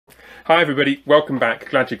Hi everybody, welcome back.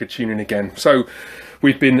 Glad you could tune in again. So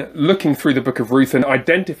we've been looking through the book of Ruth and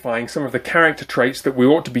identifying some of the character traits that we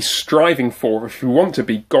ought to be striving for if we want to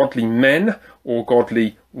be godly men or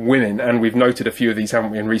godly women. And we've noted a few of these,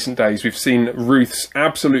 haven't we, in recent days. We've seen Ruth's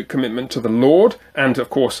absolute commitment to the Lord and, of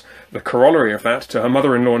course, the corollary of that to her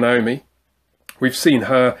mother-in-law Naomi. We've seen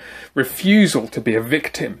her refusal to be a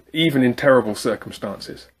victim, even in terrible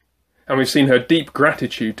circumstances. And we've seen her deep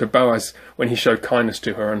gratitude to Boaz when he showed kindness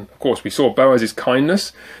to her. And of course, we saw Boaz's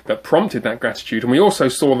kindness that prompted that gratitude. And we also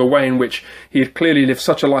saw the way in which he had clearly lived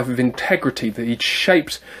such a life of integrity that he'd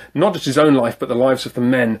shaped not just his own life, but the lives of the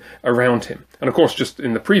men around him. And of course, just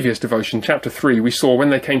in the previous devotion, chapter 3, we saw when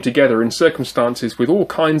they came together in circumstances with all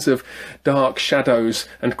kinds of dark shadows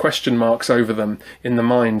and question marks over them in the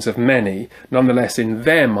minds of many, nonetheless in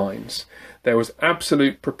their minds, there was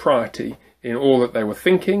absolute propriety in all that they were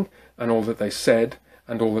thinking, and all that they said,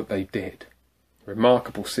 and all that they did.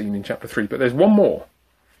 Remarkable scene in chapter 3. But there's one more.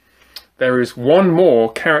 There is one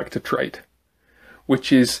more character trait,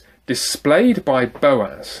 which is displayed by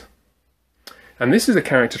Boaz. And this is a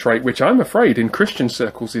character trait which I'm afraid in Christian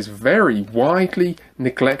circles is very widely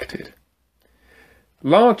neglected.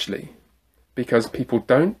 Largely because people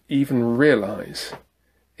don't even realise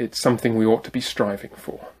it's something we ought to be striving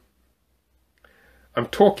for. I'm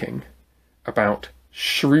talking about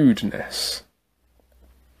shrewdness.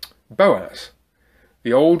 Boaz,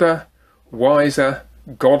 the older, wiser,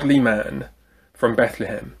 godly man from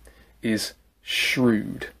Bethlehem, is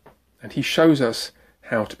shrewd, and he shows us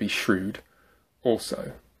how to be shrewd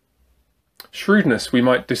also. Shrewdness we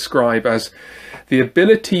might describe as the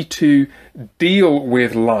ability to deal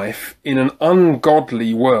with life in an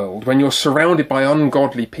ungodly world when you're surrounded by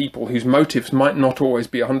ungodly people whose motives might not always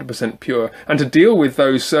be 100% pure, and to deal with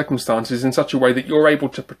those circumstances in such a way that you're able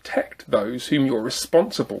to protect those whom you're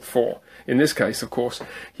responsible for. In this case, of course,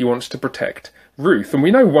 he wants to protect Ruth, and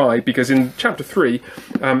we know why, because in chapter 3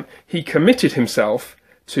 he committed himself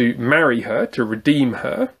to marry her, to redeem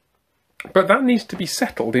her. But that needs to be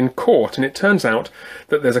settled in court, and it turns out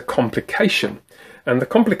that there's a complication. And the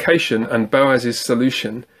complication and Boaz's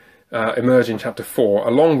solution emerge in chapter 4,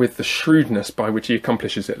 along with the shrewdness by which he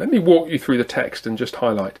accomplishes it. Let me walk you through the text and just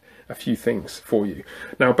highlight a few things for you.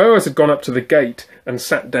 Now, Boaz had gone up to the gate and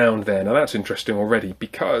sat down there. Now, that's interesting already,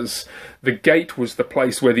 because the gate was the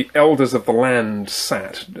place where the elders of the land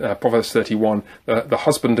sat. Proverbs 31, the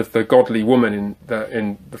husband of the godly woman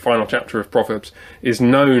in the final chapter of Proverbs, is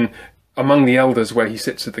known among the elders where he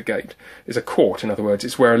sits at the gate. Is a court, in other words.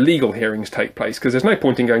 It's where legal hearings take place, because there's no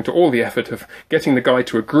point in going to all the effort of getting the guy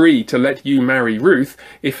to agree to let you marry Ruth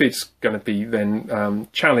if it's going to be then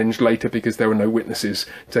challenged later because there were no witnesses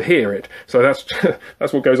to hear it. So that's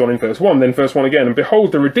that's what goes on in verse 1. Then verse 1 again, and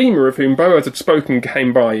behold, the Redeemer of whom Boaz had spoken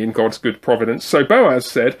came by in God's good providence. So Boaz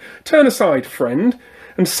said, turn aside, friend,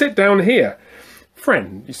 and sit down here.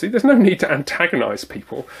 Friend, you see, there's no need to antagonise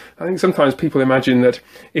people. I think sometimes people imagine that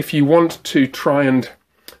if you want to try and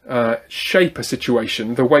shape a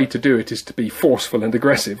situation, the way to do it is to be forceful and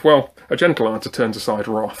aggressive. Well, a gentle answer turns aside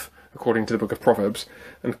wrath, according to the book of Proverbs,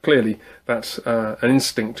 and clearly that's an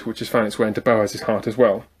instinct which has found its way into Boaz's heart as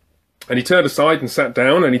well. And he turned aside and sat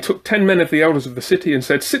down, and he took 10 men of the elders of the city and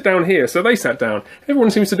said, sit down here. So they sat down.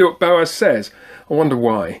 Everyone seems to do what Boaz says. I wonder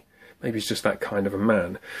why. Maybe he's just that kind of a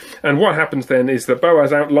man. And what happens then is that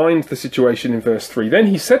Boaz outlines the situation in verse 3. Then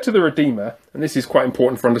he said to the Redeemer, and this is quite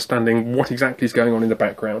important for understanding what exactly is going on in the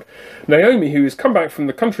background, Naomi, who has come back from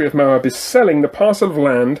the country of Moab, is selling the parcel of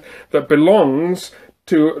land that belonged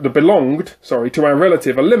to our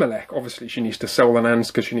relative Elimelech. Obviously, she needs to sell the lands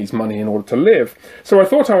because she needs money in order to live. So I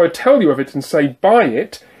thought I would tell you of it and say, buy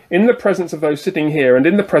it in the presence of those sitting here and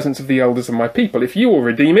in the presence of the elders of my people. If you will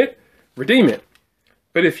redeem it, redeem it.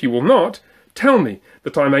 But if you will not, tell me,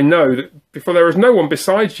 that I may know that for there is no one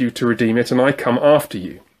besides you to redeem it, and I come after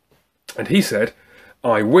you. And he said,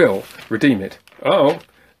 I will redeem it. Oh,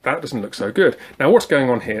 that doesn't look so good. Now, what's going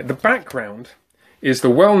on here? The background is the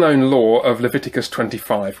well-known law of Leviticus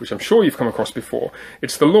 25, which I'm sure you've come across before.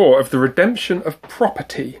 It's the law of the redemption of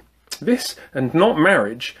property. This, and not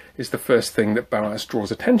marriage, is the first thing that Boaz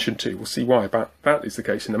draws attention to. We'll see why that is the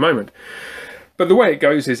case in a moment. But the way it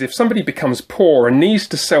goes is if somebody becomes poor and needs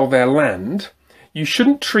to sell their land, you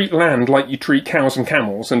shouldn't treat land like you treat cows and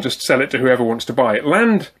camels and just sell it to whoever wants to buy it.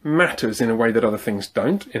 Land matters in a way that other things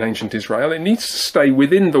don't in ancient Israel. It needs to stay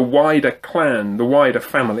within the wider clan, the wider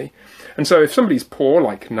family. And so if somebody's poor,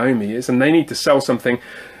 like Naomi is, and they need to sell something,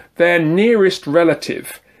 their nearest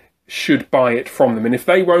relative should buy it from them. And if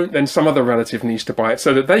they won't, then some other relative needs to buy it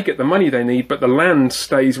so that they get the money they need, but the land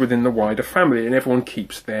stays within the wider family and everyone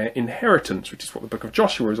keeps their inheritance, which is what the book of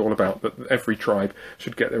Joshua is all about, that every tribe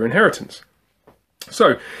should get their inheritance.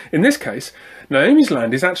 So, in this case, Naomi's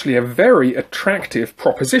land is actually a very attractive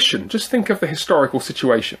proposition. Just think of the historical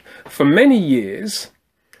situation. For many years,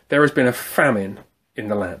 there has been a famine in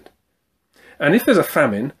the land. And if there's a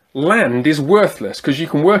famine, land is worthless because you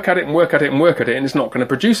can work at it and work at it and work at it and it's not going to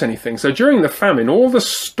produce anything. So during the famine, all the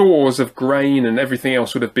stores of grain and everything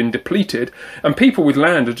else would have been depleted, and people with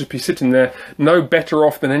land would just be sitting there no better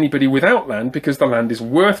off than anybody without land because the land is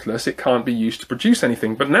worthless. It can't be used to produce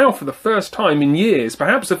anything. But now, for the first time in years,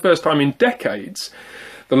 perhaps the first time in decades,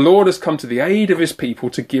 the Lord has come to the aid of his people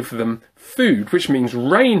to give them food, which means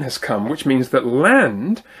rain has come, which means that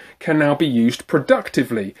land can now be used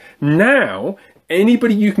productively. Now,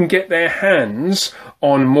 anybody who can get their hands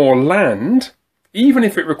on more land, even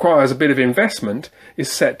if it requires a bit of investment,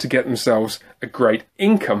 is set to get themselves a great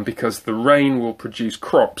income because the rain will produce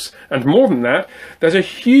crops. And more than that, there's a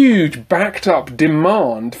huge backed up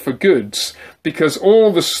demand for goods because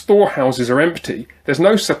all the storehouses are empty. There's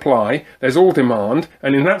no supply, there's all demand.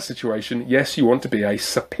 And in that situation, yes, you want to be a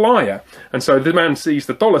supplier. And so the man sees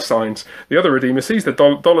the dollar signs, the other redeemer sees the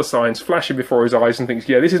dollar signs flashing before his eyes and thinks,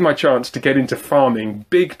 yeah, this is my chance to get into farming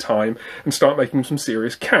big time and start making some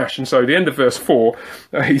serious cash. And so at the end of verse 4,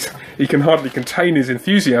 he can hardly contain his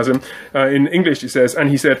enthusiasm. In English it says,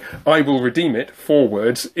 and he said, I will redeem it, 4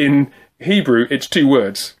 words. In Hebrew, it's 2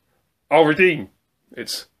 words. I'll redeem.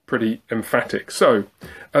 It's pretty emphatic. So,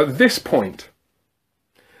 at this point,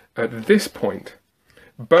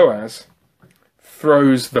 Boaz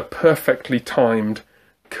throws the perfectly timed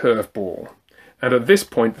curveball. And at this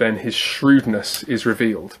point, then, his shrewdness is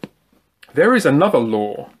revealed. There is another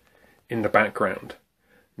law in the background,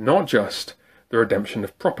 not just the redemption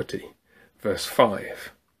of property. Verse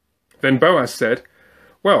 5. Then Boaz said,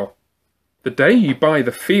 well, the day you buy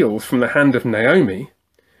the field from the hand of Naomi,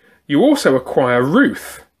 you also acquire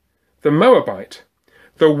Ruth, the Moabite,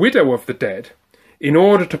 the widow of the dead, in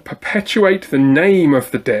order to perpetuate the name of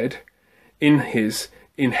the dead in his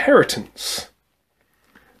inheritance.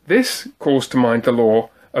 This calls to mind the law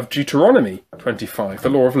of Deuteronomy 25, the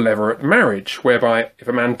law of levirate marriage, whereby if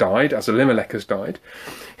a man died, as Elimelech has died,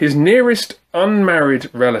 his nearest unmarried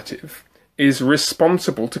relative is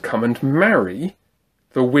responsible to come and marry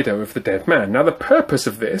the widow of the dead man. Now, the purpose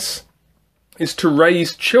of this is to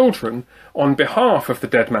raise children on behalf of the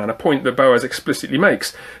dead man, a point that Boaz explicitly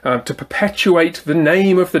makes, to perpetuate the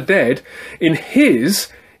name of the dead in his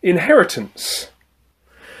inheritance.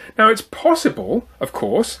 Now, it's possible, of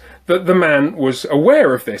course, that the man was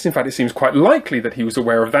aware of this. In fact, it seems quite likely that he was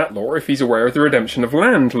aware of that law if he's aware of the redemption of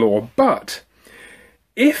land law. But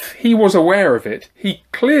if he was aware of it, he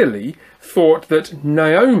clearly thought that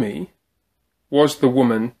Naomi was the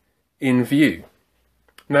woman in view.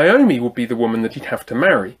 Naomi would be the woman that he'd have to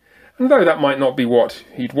marry. And though that might not be what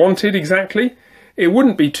he'd wanted exactly, it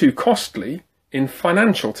wouldn't be too costly in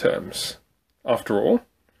financial terms. After all,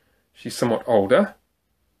 she's somewhat older.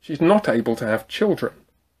 She's not able to have children.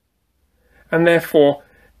 And therefore,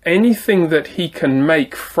 anything that he can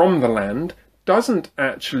make from the land doesn't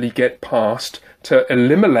actually get passed to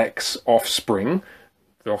Elimelech's offspring.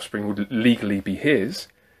 The offspring would legally be his.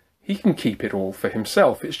 He can keep it all for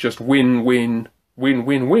himself. It's just win-win,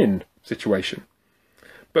 win-win-win situation.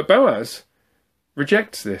 But Boaz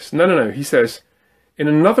rejects this. No. He says, in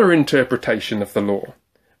another interpretation of the law,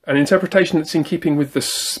 an interpretation that's in keeping with the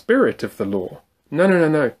spirit of the law,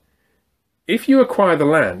 no. If you acquire the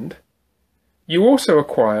land, you also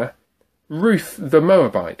acquire Ruth the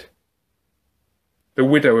Moabite, the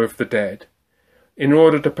widow of the dead, in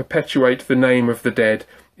order to perpetuate the name of the dead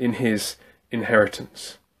in his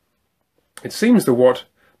inheritance. It seems that what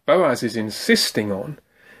Boaz is insisting on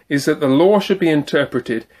is that the law should be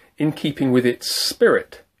interpreted in keeping with its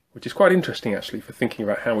spirit, which is quite interesting actually for thinking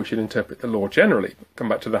about how we should interpret the law generally. We'll come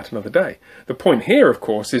back to that another day. The point here, of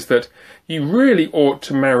course, is that you really ought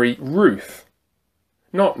to marry Ruth,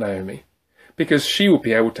 not Naomi, because she will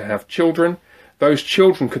be able to have children. Those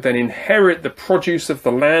children could then inherit the produce of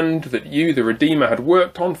the land that you, the Redeemer, had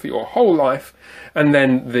worked on for your whole life, and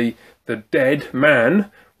then the dead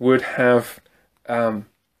man would have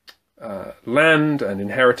land and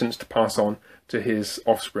inheritance to pass on to his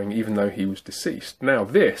offspring, even though he was deceased. Now,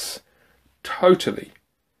 this totally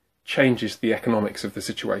changes the economics of the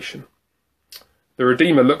situation. The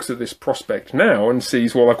Redeemer looks at this prospect now and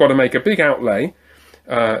sees, well, I've got to make a big outlay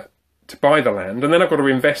to buy the land, and then I've got to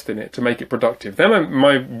invest in it to make it productive. Then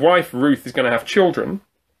my wife Ruth is going to have children,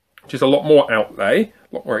 which is a lot more outlay,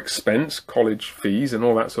 a lot more expense, college fees and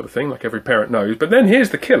all that sort of thing, like every parent knows. But then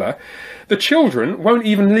here's the killer. The children won't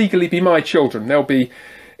even legally be my children. They'll be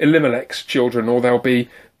Elimelech's children, or they'll be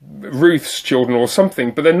Ruth's children or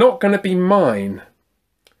something, but they're not going to be mine.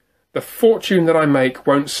 The fortune that I make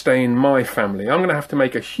won't stay in my family. I'm going to have to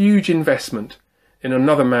make a huge investment in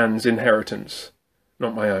another man's inheritance,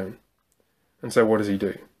 not my own. And so what does he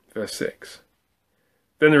do? Verse 6.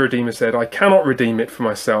 Then the Redeemer said, I cannot redeem it for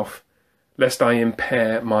myself, lest I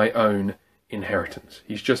impair my own inheritance.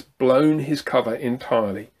 He's just blown his cover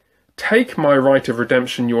entirely. Take my right of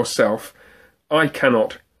redemption yourself. I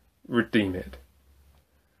cannot redeem it.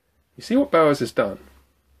 You see what Boaz has done?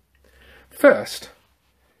 First,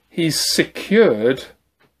 he's secured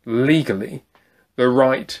legally the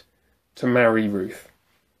right to marry Ruth.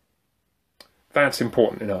 That's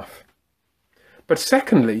important enough. But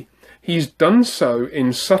secondly, he's done so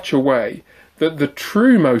in such a way that the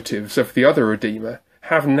true motives of the other Redeemer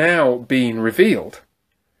have now been revealed.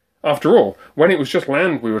 After all, when it was just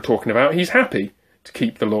land we were talking about, he's happy to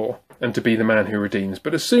keep the law and to be the man who redeems.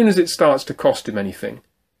 But as soon as it starts to cost him anything,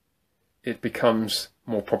 it becomes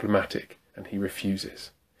more problematic and he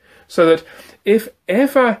refuses. So that if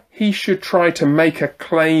ever he should try to make a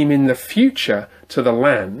claim in the future to the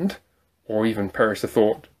land, or even, perish the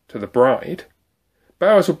thought, to the bride,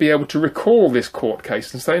 Boaz would be able to recall this court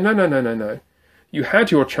case and say, no. You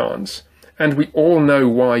had your chance, and we all know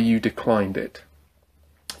why you declined it.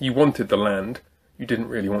 You wanted the land. You didn't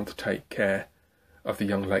really want to take care of the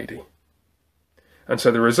young lady. And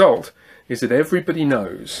so the result is that everybody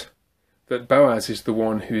knows that Boaz is the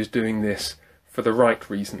one who is doing this for the right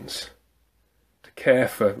reasons. To care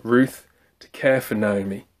for Ruth, to care for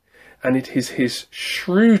Naomi. And it is his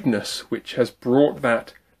shrewdness which has brought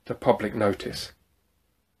that to public notice.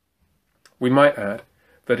 We might add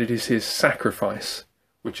that it is his sacrifice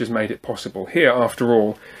which has made it possible. Here, after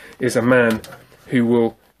all, is a man who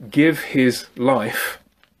will give his life,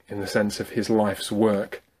 in the sense of his life's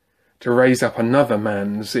work, to raise up another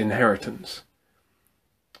man's inheritance.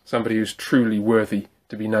 Somebody who's truly worthy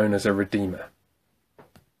to be known as a redeemer.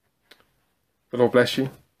 The Lord bless you,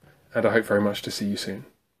 and I hope very much to see you soon.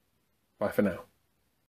 Bye for now.